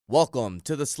Welcome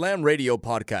to the Slam Radio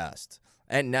podcast.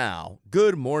 And now,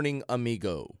 good morning,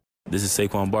 amigo. This is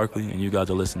Saquon Barkley, and you guys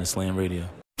are listening to Slam Radio.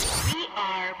 We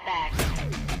are back.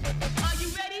 Are you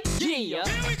ready? Yeah.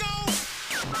 Here we go.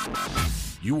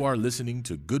 You are listening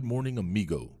to Good Morning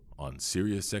Amigo on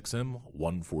Sirius XM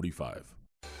 145.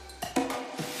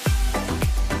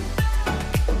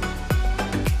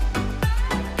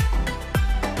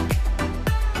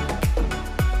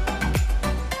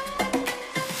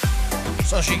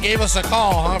 So she gave us a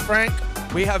call, huh, Frank?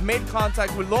 We have made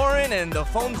contact with Lauren, and the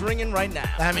phone's ringing right now.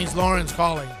 That means Lauren's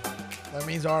calling. That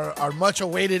means our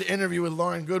much-awaited interview with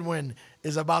Lauren Goodwin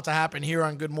is about to happen here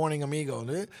on Good Morning Amigo.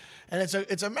 And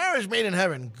it's a marriage made in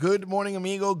heaven. Good Morning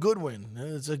Amigo Goodwin.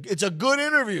 It's a good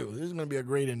interview. This is going to be a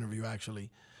great interview,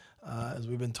 actually, as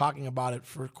we've been talking about it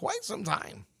for quite some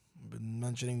time. We've been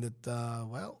mentioning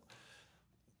that,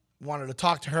 wanted to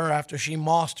talk to her after she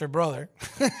mossed her brother.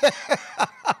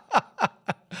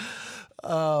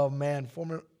 Oh, man,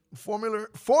 former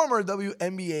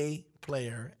WNBA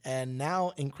player and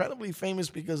now incredibly famous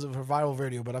because of her viral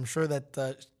video. But I'm sure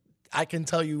that I can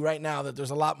tell you right now that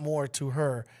there's a lot more to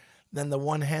her than the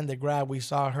one-handed grab we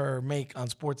saw her make on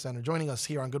SportsCenter. Joining us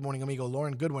here on Good Morning Amigo,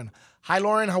 Lauren Goodwin. Hi,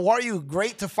 Lauren. How are you?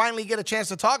 Great to finally get a chance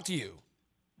to talk to you.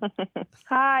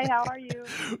 Hi, how are you?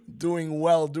 Doing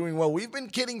well. We've been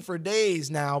kidding for days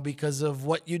now because of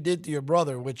what you did to your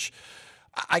brother, which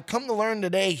I come to learn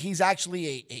today he's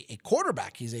actually a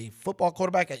quarterback. He's a football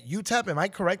quarterback at UTEP. Am I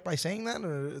correct by saying that,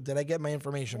 or did I get my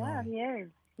information wrong? Yeah,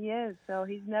 he is. So I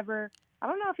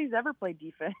don't know if he's ever played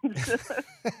defense.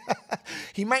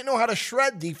 He might know how to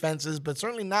shred defenses, but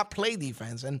certainly not play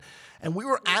defense. And we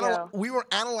were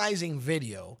analyzing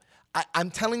video.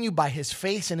 I'm telling you, by his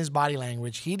face and his body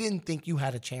language, he didn't think you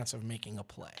had a chance of making a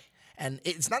play. And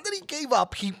it's not that he gave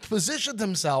up. He positioned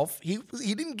himself. He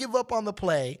didn't give up on the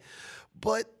play.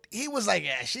 But he was like,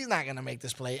 yeah, she's not going to make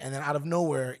this play. And then out of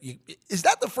nowhere, is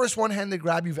that the first one-handed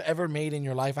grab you've ever made in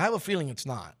your life? I have a feeling it's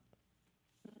not.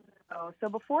 Oh, so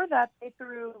before that, they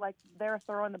were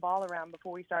throwing the ball around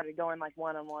before we started going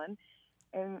one-on-one.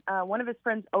 And one of his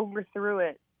friends overthrew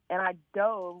it, and I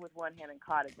dove with one hand and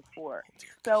caught it before.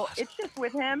 So it's just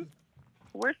with him,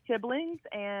 we're siblings,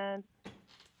 and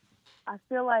I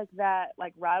feel like that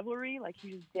rivalry,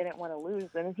 he just didn't want to lose.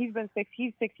 And he's 6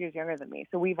 years younger than me.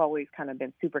 So we've always kind of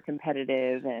been super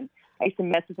competitive. And I used to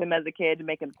mess with him as a kid to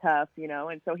make him tough,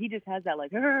 And so he just has that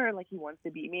he wants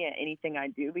to beat me at anything I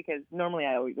do because normally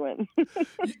I always win.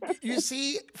 You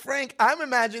see, Frank, I'm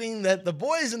imagining that the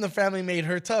boys in the family made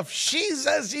her tough. She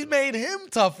says she made him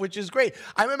tough, which is great.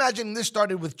 I'm imagining this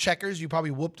started with checkers. You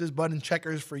probably whooped his butt in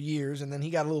checkers for years. And then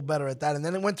he got a little better at that. And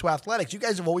then it went to athletics. You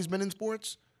guys have always been in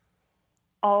sports?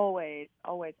 Always.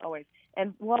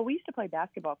 And, we used to play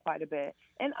basketball quite a bit.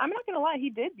 And I'm not going to lie, he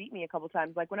did beat me a couple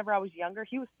times. Whenever I was younger,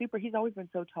 he's always been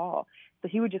so tall. So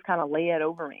he would just kind of lay it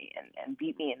over me and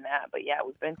beat me in that. But, yeah,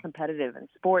 we've been competitive in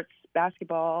sports,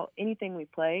 basketball, anything we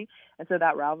play. And so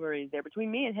that rivalry is there between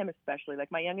me and him especially.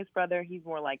 My youngest brother, he's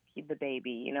more he's the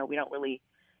baby. We don't really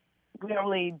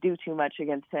do too much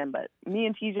against him, but me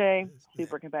and TJ,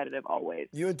 super competitive always.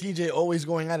 You and TJ always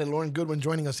going at it. Lauren Goodwin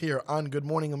joining us here on Good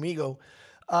Morning Amigo.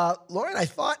 Lauren, I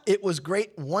thought it was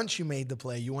great once you made the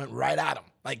play. You went right at him.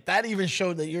 That even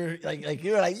showed that you're yeah, I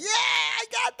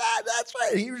got that. That's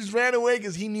right. He just ran away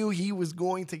because he knew he was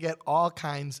going to get all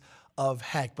kinds of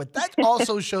heck. But that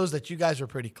also shows that you guys are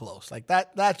pretty close.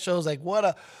 That shows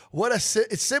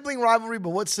it's sibling rivalry,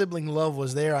 but what sibling love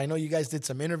was there? I know you guys did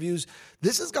some interviews.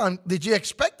 This has gone. Did you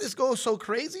expect this to go so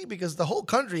crazy? Because the whole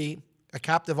country, a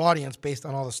captive audience based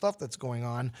on all the stuff that's going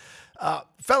on,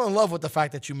 fell in love with the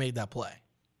fact that you made that play.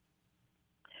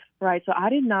 Right. So I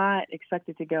did not expect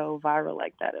it to go viral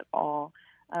like that at all.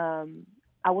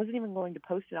 I wasn't even going to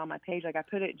post it on my page. I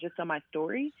put it just on my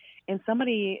story, and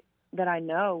somebody that I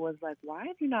know was like, why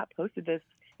have you not posted this?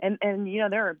 And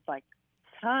there are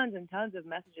tons and tons of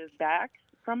messages back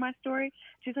from my story.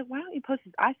 She's like, why don't you post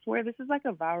this? I swear this is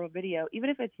a viral video.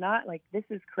 Even if it's not, this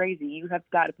is crazy. You have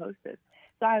got to post this.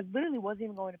 So I literally wasn't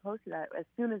even going to post it. As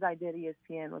soon as I did,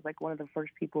 ESPN was one of the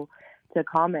first people to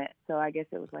comment. So I guess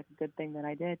it was a good thing that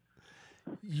I did.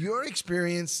 Your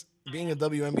experience being a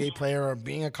WNBA player or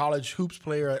being a college hoops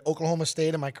player at Oklahoma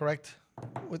State, am I correct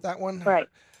with that one? Right.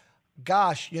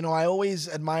 Gosh, I always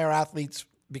admire athletes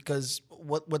because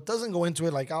what doesn't go into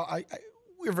it,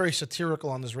 we're very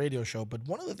satirical on this radio show, but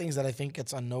one of the things that I think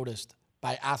gets unnoticed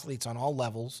by athletes on all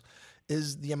levels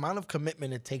is the amount of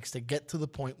commitment it takes to get to the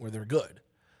point where they're good.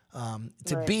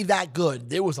 To be that good,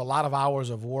 there was a lot of hours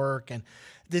of work. And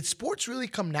did sports really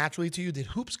come naturally to you? Did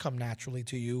hoops come naturally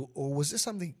to you? Or was this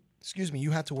something,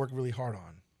 you had to work really hard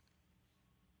on?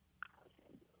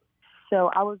 So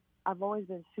I've always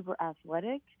been super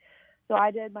athletic. So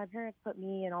my parents put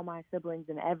me and all my siblings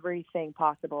in everything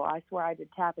possible. I swear I did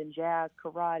tap and jazz,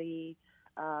 karate,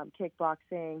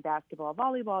 kickboxing, basketball,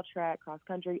 volleyball, track, cross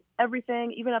country,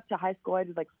 everything. Even up to high school, I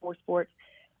did like 4 sports.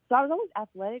 So I was always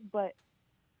athletic, but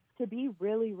to be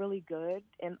really, really good,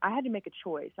 and I had to make a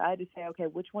choice. I had to say, okay,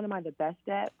 which one am I the best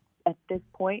at this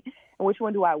point, and which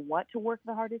one do I want to work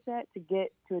the hardest at to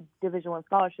get to a Division I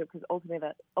scholarship? Because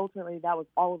ultimately that was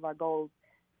all of our goals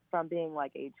from being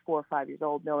like age 4 or 5 years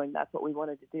old, knowing that's what we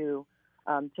wanted to do,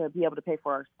 to be able to pay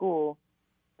for our school.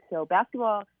 So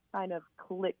basketball kind of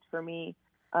clicked for me.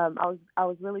 I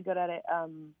was really good at it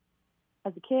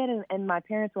as a kid, and my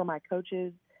parents were my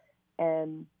coaches,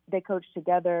 and they coached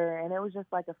together, and it was just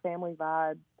like a family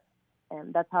vibe.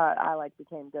 And that's how I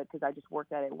became good, because I just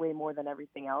worked at it way more than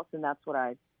everything else, and that's what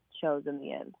I chose in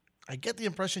the end. I get the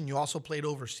impression you also played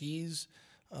overseas.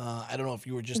 I don't know if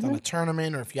you were just on a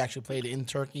tournament or if you actually played in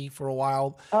Turkey for a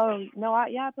while. Oh no,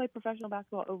 I played professional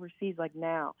basketball overseas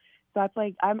now. So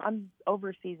I'm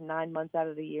overseas 9 months out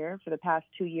of the year for the past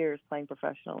 2 years playing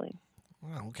professionally.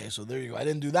 Oh, okay, so there you go. I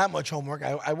didn't do that much homework.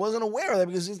 I wasn't aware of that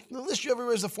because the list you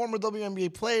everywhere is a former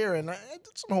WNBA player, and I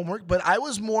did some homework, but I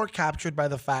was more captured by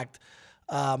the fact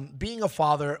being a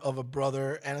father of a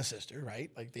brother and a sister, right?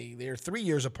 Like they're 3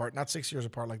 years apart, not 6 years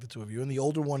apart like the two of you, and the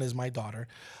older one is my daughter.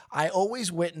 I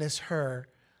always witness her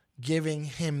giving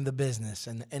him the business,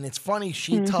 and it's funny,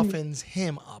 she toughens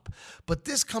him up. But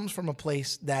this comes from a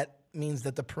place that means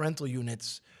that the parental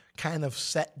units kind of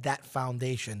set that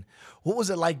foundation. What was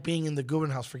it like being in the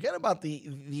Goodwin house? Forget about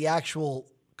the actual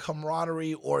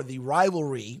camaraderie or the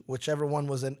rivalry, whichever one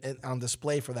was on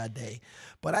display for that day.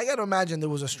 But I got to imagine there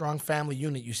was a strong family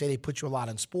unit. You say they put you a lot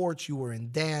in sports. You were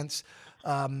in dance.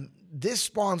 This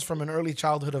spawns from an early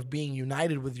childhood of being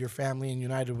united with your family and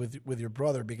united with your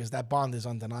brother, because that bond is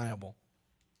undeniable.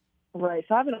 Right.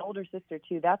 So I have an older sister,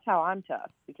 too. That's how I'm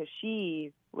tough, because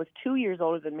she was 2 years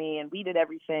older than me, and we did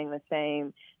everything the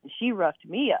same, and she roughed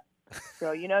me up.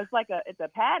 So, it's a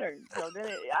pattern. So then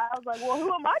I was like, well,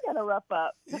 who am I going to rough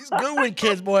up? These Goodwin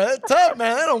kids, boy, they're tough,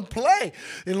 man. They don't play.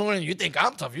 And Lauren, you think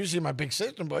I'm tough. You see my big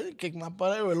sister, boy, you kick my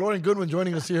butt. Anyway, Lauren Goodwin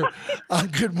joining us here on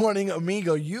Good Morning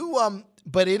Amigo.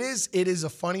 But it is a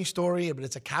funny story, but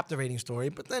it's a captivating story.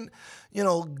 But then,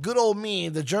 good old me,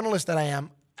 the journalist that I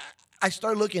am, I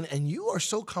start looking, and you are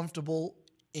so comfortable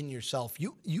in yourself.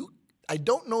 I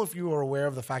don't know if you are aware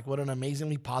of the fact what an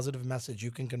amazingly positive message you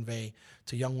can convey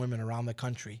to young women around the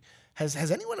country.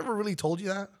 Has anyone ever really told you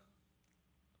that?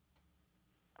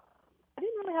 I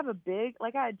didn't really have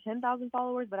I had 10,000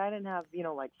 followers, but I didn't have,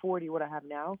 40 what I have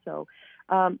now. So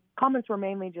comments were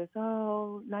mainly just,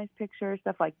 oh, nice picture,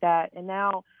 stuff like that. And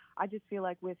now I just feel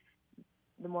like with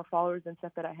the more followers and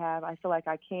stuff that I have, I feel like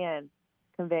I can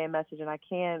convey a message and I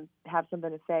can have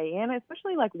something to say, and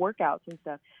especially like workouts and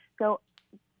stuff. So,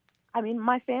 I mean,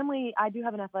 my family, I do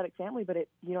have an athletic family, but it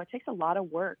takes a lot of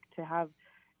work to have,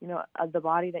 the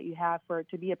body that you have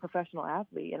to be a professional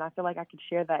athlete. And I feel like I could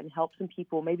share that and help some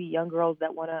people, maybe young girls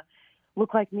that want to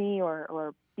look like me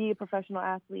or be a professional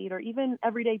athlete, or even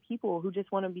everyday people who just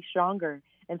want to be stronger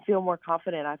and feel more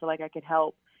confident. I feel like I could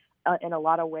help in a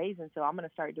lot of ways. And so I'm going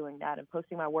to start doing that and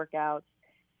posting my workouts,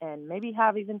 and maybe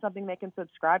have even something they can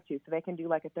subscribe to so they can do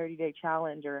like a 30-day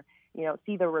challenge or,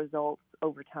 see the results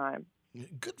over time.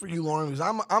 Good for you, Lauren, because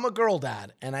I'm a girl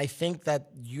dad, and I think that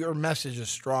your message is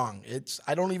strong.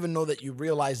 I don't even know that you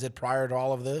realized it prior to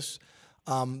all of this,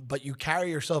 but you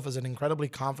carry yourself as an incredibly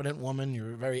confident woman.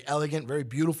 You're a very elegant, very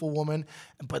beautiful woman,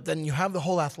 but then you have the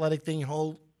whole athletic thing,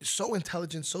 so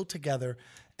intelligent, so together.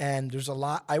 And there's a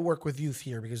lot. I work with youth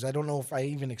here because I don't know if I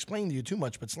even explained to you too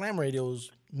much, but Slam Radio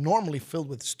is normally filled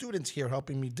with students here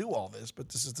helping me do all this. But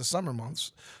this is the summer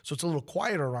months, so it's a little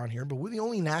quieter around here. But we're the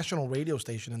only national radio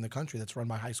station in the country that's run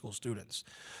by high school students.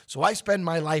 So I spend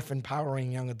my life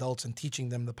empowering young adults and teaching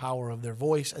them the power of their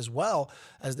voice as well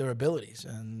as their abilities,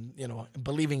 and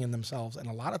believing in themselves. And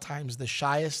a lot of times, the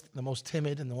shyest, the most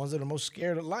timid, and the ones that are most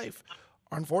scared of life,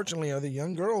 unfortunately, are the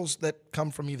young girls that come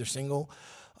from either single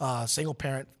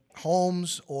parent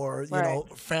homes or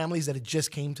families that had just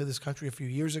came to this country a few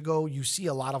years ago. You see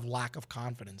a lot of lack of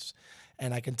confidence,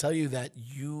 and I can tell you that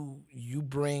you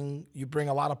bring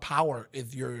a lot of power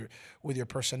with your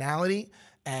personality.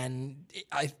 And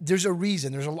there's a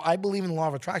reason. I believe in the law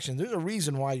of attraction. There's a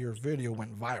reason why your video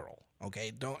went viral.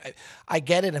 Okay, I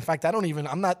get it. In fact,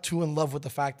 I'm not too in love with the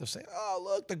fact of saying, oh,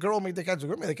 look, the girl made the catch. The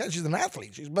girl made the catch. She's an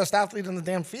athlete. She's the best athlete in the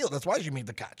damn field. That's why she made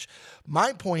the catch.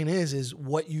 My point is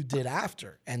what you did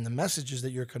after and the messages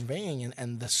that you're conveying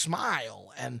and the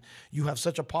smile, and you have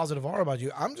such a positive aura about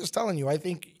you. I'm just telling you, I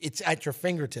think it's at your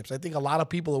fingertips. I think a lot of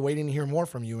people are waiting to hear more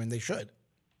from you, and they should.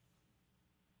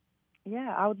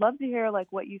 Yeah, I would love to hear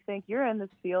like what you think. You're in this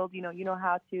field, you know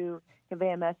how to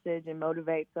convey a message and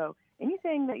motivate. So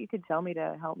anything that you could tell me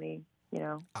to help me,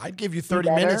 I'd give you 30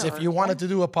 better, minutes if or- you wanted to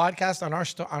do a podcast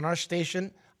on our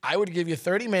station. I would give you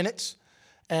 30 minutes,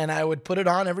 and I would put it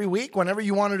on every week whenever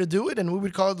you wanted to do it, and we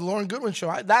would call it the Lauren Goodwin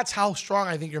Show. That's how strong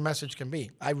I think your message can be.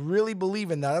 I really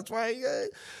believe in that. That's why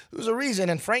there's a reason,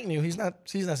 and Frank knew he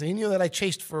knew that I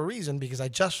chased for a reason, because I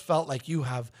just felt like you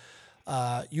have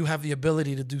the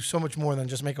ability to do so much more than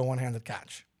just make a one-handed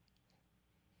catch.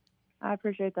 I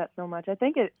appreciate that so much. I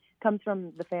think it comes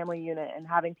from the family unit and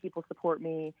having people support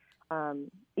me.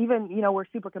 Even, we're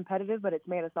super competitive, but it's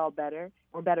made us all better.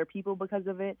 We're better people because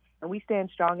of it. And we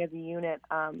stand strong as a unit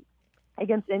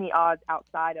against any odds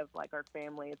outside of, like, our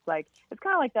family. It's kind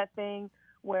of like that thing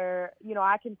where,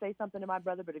 I can say something to my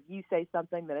brother, but if you say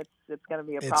something, then it's going to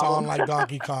be a problem. It's on like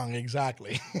Donkey Kong,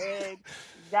 exactly.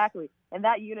 Exactly. And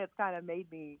that unit's kind of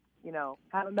made me,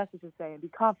 have a message to say and be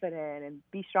confident and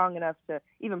be strong enough to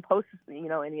even post,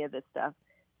 any of this stuff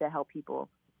to help people.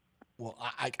 Well,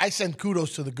 I send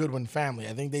kudos to the Goodwin family.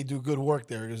 I think they do good work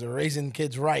there because they're raising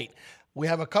kids right. We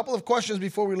have a couple of questions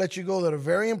before we let you go that are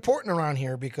very important around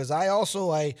here, because I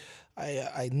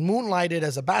moonlighted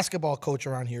as a basketball coach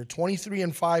around here,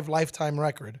 23-5 lifetime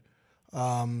record.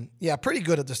 Pretty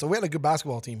good at this. So we had a good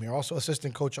basketball team here, also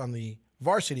assistant coach on the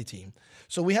varsity team.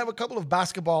 So we have a couple of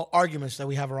basketball arguments that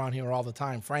we have around here all the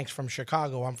time. Frank's from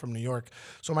Chicago. I'm from New York.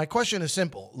 So my question is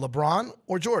simple. LeBron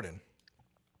or Jordan?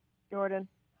 Jordan.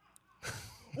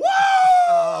 Whoa!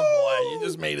 Oh, boy. You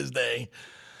just made his day.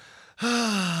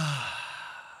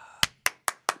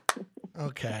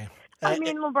 Okay. I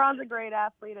mean, LeBron's a great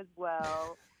athlete as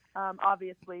well,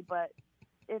 obviously. But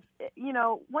if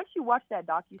once you watch that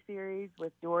docuseries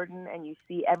with Jordan and you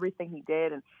see everything he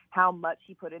did and how much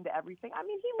he put into everything, I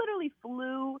mean, he literally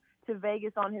flew to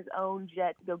Vegas on his own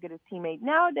jet to go get his teammate.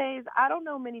 Nowadays, I don't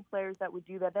know many players that would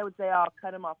do that. They would say, "Oh,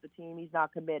 cut him off the team. He's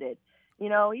not committed."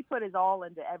 He put his all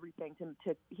into everything.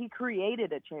 He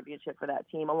created a championship for that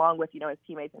team along with, his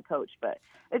teammates and coach. But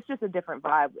it's just a different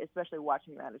vibe, especially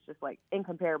watching that. It's just like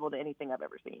incomparable to anything I've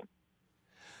ever seen.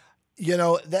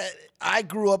 That I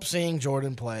grew up seeing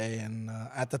Jordan play, and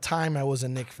at the time I was a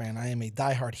Knicks fan. I am a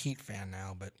diehard Heat fan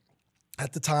now, but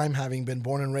at the time, having been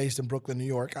born and raised in Brooklyn, New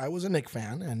York, I was a Knicks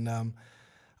fan, and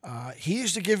he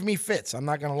used to give me fits. I'm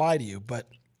not going to lie to you, but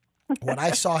what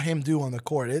I saw him do on the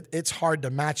court, it's hard to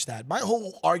match that. My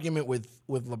whole argument with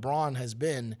LeBron has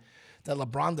been that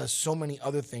LeBron does so many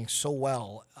other things so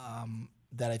well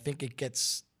that I think it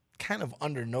gets kind of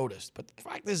under-noticed. But the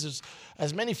fact is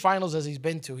as many finals as he's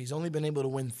been to, he's only been able to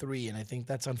win 3, and I think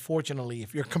that's unfortunately,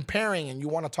 if you're comparing and you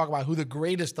want to talk about who the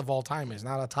greatest of all time is,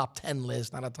 not a top 10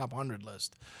 list, not a top 100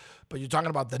 list, but you're talking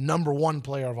about the number 1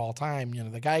 player of all time,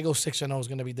 the guy who goes 6-0 is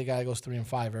going to be the guy who goes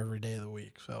 3-5 every day of the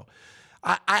week. So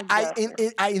I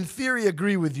in theory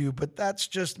agree with you, but that's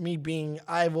just me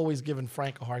I've always given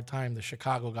Frank a hard time, the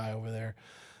Chicago guy over there,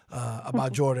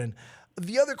 about Jordan.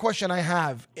 The other question I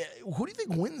have, who do you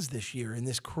think wins this year in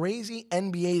this crazy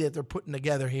NBA that they're putting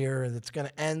together here that's going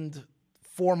to end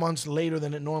 4 months later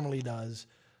than it normally does?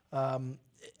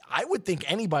 I would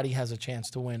think anybody has a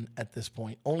chance to win at this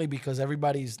point, only because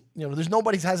everybody's, there's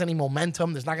nobody has any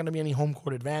momentum. There's not going to be any home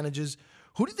court advantages.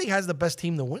 Who do you think has the best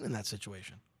team to win in that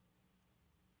situation?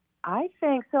 I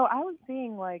think so. I was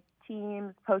seeing like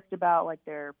teams post about like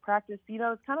their practice.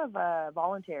 It's kind of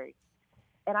voluntary.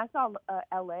 And I saw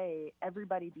LA,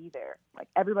 everybody be there. Like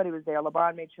everybody was there.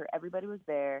 LeBron made sure everybody was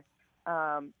there.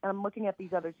 And I'm looking at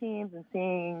these other teams and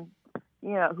seeing,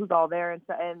 who's all there,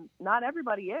 and not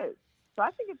everybody is. So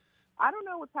I think I don't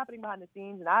know what's happening behind the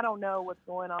scenes, and I don't know what's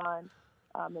going on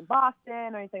in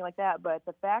Boston or anything like that. But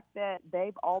the fact that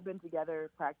they've all been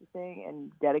together practicing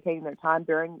and dedicating their time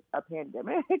during a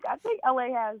pandemic, I think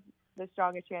LA has the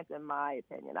strongest chance in my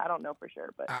opinion. I don't know for sure,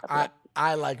 but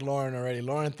I like Lauren already.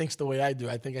 Lauren thinks the way I do.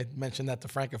 I think I mentioned that to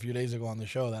Frank a few days ago on the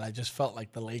show, that I just felt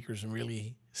like the Lakers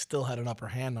really still had an upper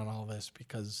hand on all this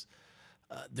because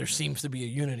there seems to be a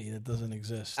unity that doesn't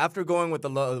exist. After going with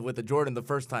the Jordan the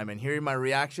first time and hearing my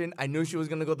reaction, I knew she was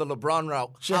going to go the LeBron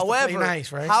route. Just however, to play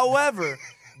nice, right? However,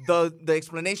 the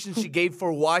explanation she gave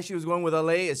for why she was going with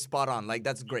LA is spot on. Like,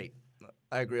 that's great.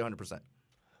 I agree 100%.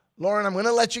 Lauren, I'm going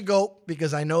to let you go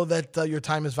because I know that your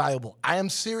time is valuable. I am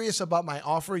serious about my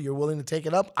offer. You're willing to take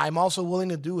it up. I'm also willing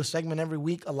to do a segment every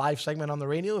week, a live segment on the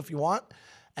radio if you want.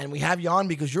 And we have you on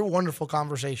because you're a wonderful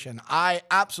conversation. I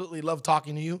absolutely love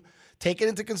talking to you. Take it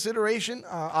into consideration.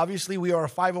 Obviously, we are a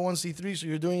 501c3, so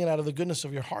you're doing it out of the goodness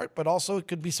of your heart, but also it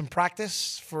could be some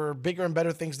practice for bigger and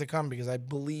better things to come because I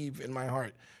believe in my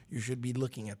heart you should be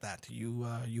looking at that. You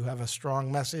have a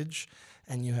strong message,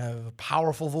 and you have a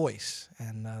powerful voice,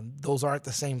 and those aren't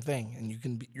the same thing.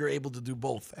 And you're able to do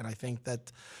both. And I think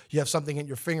that you have something at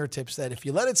your fingertips that if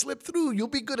you let it slip through, you'll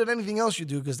be good at anything else you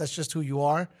do because that's just who you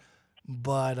are.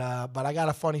 But I got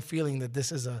a funny feeling that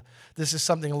this is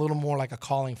something a little more like a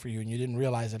calling for you, and you didn't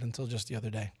realize it until just the other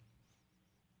day.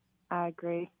 I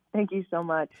agree. Thank you so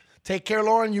much. Take care,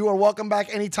 Lauren. You are welcome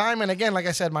back anytime. And again, like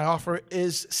I said, my offer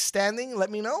is standing. Let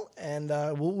me know, and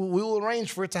we'll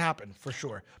arrange for it to happen for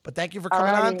sure. But thank you for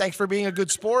coming on. Thanks for being a good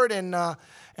sport, and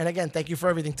again, thank you for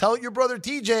everything. Tell your brother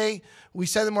TJ we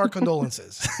send him our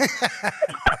condolences.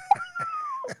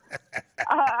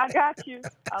 I got you.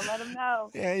 I'll let him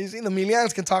know. Yeah, you see, the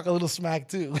Milians can talk a little smack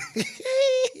too.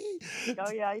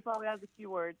 Oh yeah, he probably has a few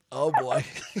words. Oh boy.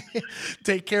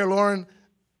 Take care, Lauren.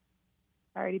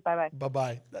 Alrighty, bye-bye.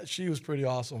 Bye-bye. She was pretty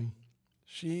awesome.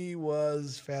 She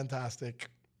was fantastic.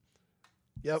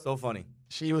 Yep. So funny.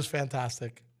 She was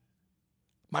fantastic.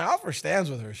 My offer stands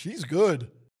with her. She's good.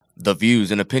 The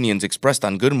views and opinions expressed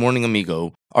on Good Morning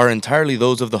Amigo are entirely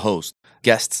those of the host,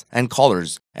 guests, and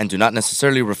callers, and do not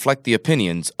necessarily reflect the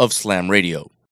opinions of Slam Radio.